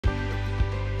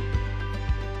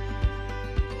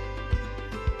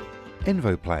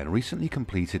Envoplan recently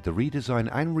completed the redesign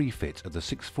and refit of the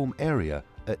Sixth Form area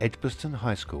at Edgbaston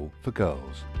High School for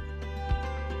girls.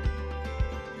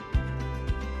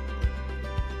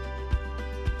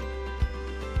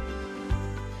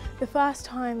 The first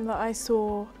time that I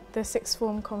saw the Sixth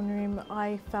Form common room,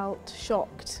 I felt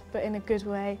shocked, but in a good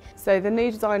way. So the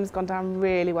new design has gone down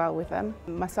really well with them.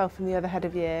 Myself and the other head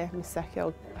of year, Miss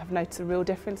Sekil, have noticed a real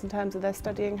difference in terms of their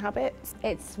studying habits.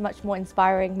 It's much more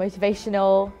inspiring,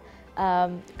 motivational,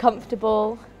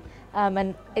 comfortable,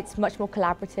 and it's much more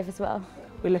collaborative as well.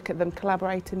 We look at them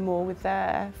collaborating more with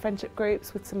their friendship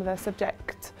groups, with some of their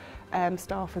subject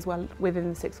staff as well within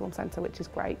the Sixth Form Centre, which is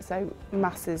great. So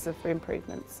masses of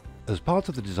improvements. As part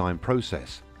of the design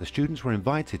process, the students were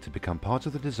invited to become part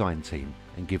of the design team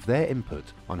and give their input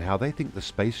on how they think the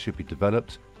space should be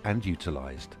developed and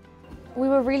utilised. We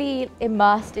were really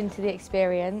immersed into the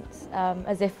experience,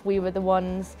 as if we were the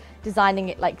ones designing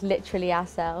it, like literally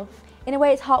ourselves. In a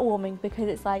way it's heartwarming because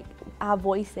it's like our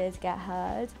voices get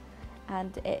heard,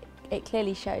 and it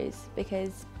clearly shows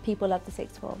because people love the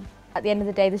Sixth Form. At the end of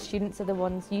the day, the students are the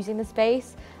ones using the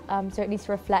space, so it needs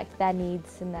to reflect their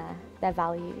needs and their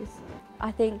values.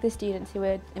 I think the students who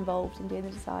were involved in doing the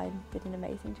design did an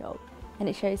amazing job, and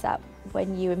it shows that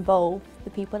when you involve the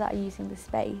people that are using the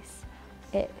space,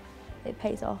 it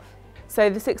pays off. So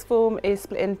the Sixth Form is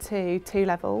split into two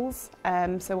levels.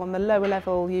 So on the lower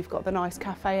level you've got the nice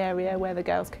cafe area where the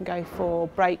girls can go for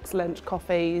breaks, lunch,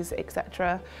 coffees,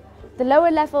 etc. The lower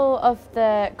level of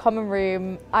the common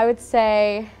room, I would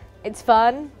say it's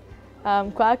fun,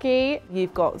 quirky.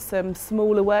 You've got some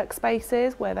smaller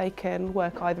workspaces where they can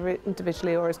work either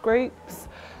individually or as groups.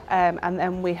 And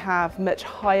then we have much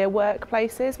higher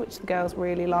workplaces, which the girls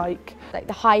really like. Like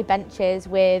the high benches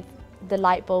with the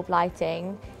light bulb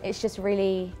lighting, it's just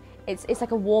really, it's like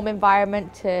a warm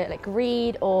environment to like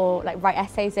read or like write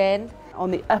essays in. On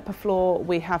the upper floor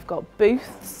we have got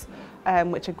booths,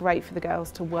 which are great for the girls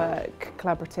to work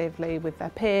collaboratively with their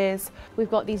peers. We've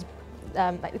got these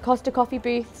like the Costa coffee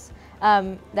booths,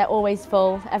 they're always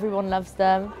full, everyone loves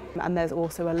them. And there's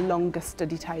also a longer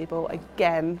study table,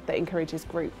 again, that encourages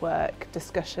group work,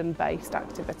 discussion-based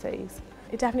activities.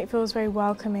 It definitely feels very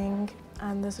welcoming,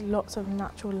 and there's lots of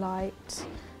natural light,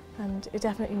 and it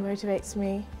definitely motivates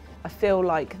me. I feel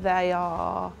like they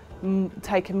are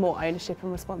taking more ownership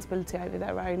and responsibility over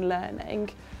their own learning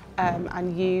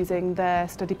and using their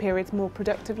study periods more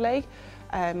productively,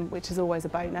 which is always a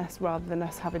bonus rather than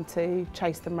us having to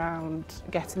chase them around,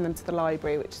 getting them to the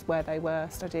library, which is where they were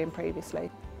studying previously.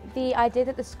 The idea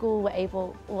that the school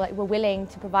were willing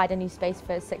to provide a new space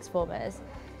for sixth formers,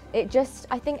 it just,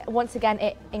 I think once again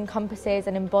it encompasses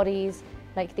and embodies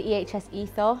like the EHS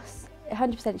ethos. It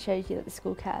 100% shows you that the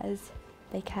school cares.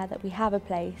 They care that we have a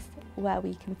place where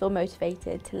we can feel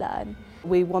motivated to learn.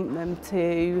 We want them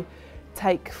to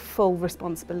take full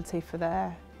responsibility for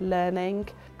their learning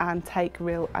and take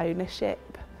real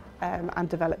ownership and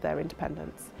develop their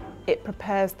independence. It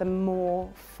prepares them more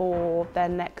for their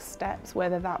next steps,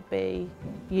 whether that be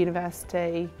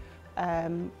university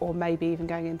or maybe even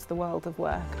going into the world of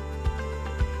work.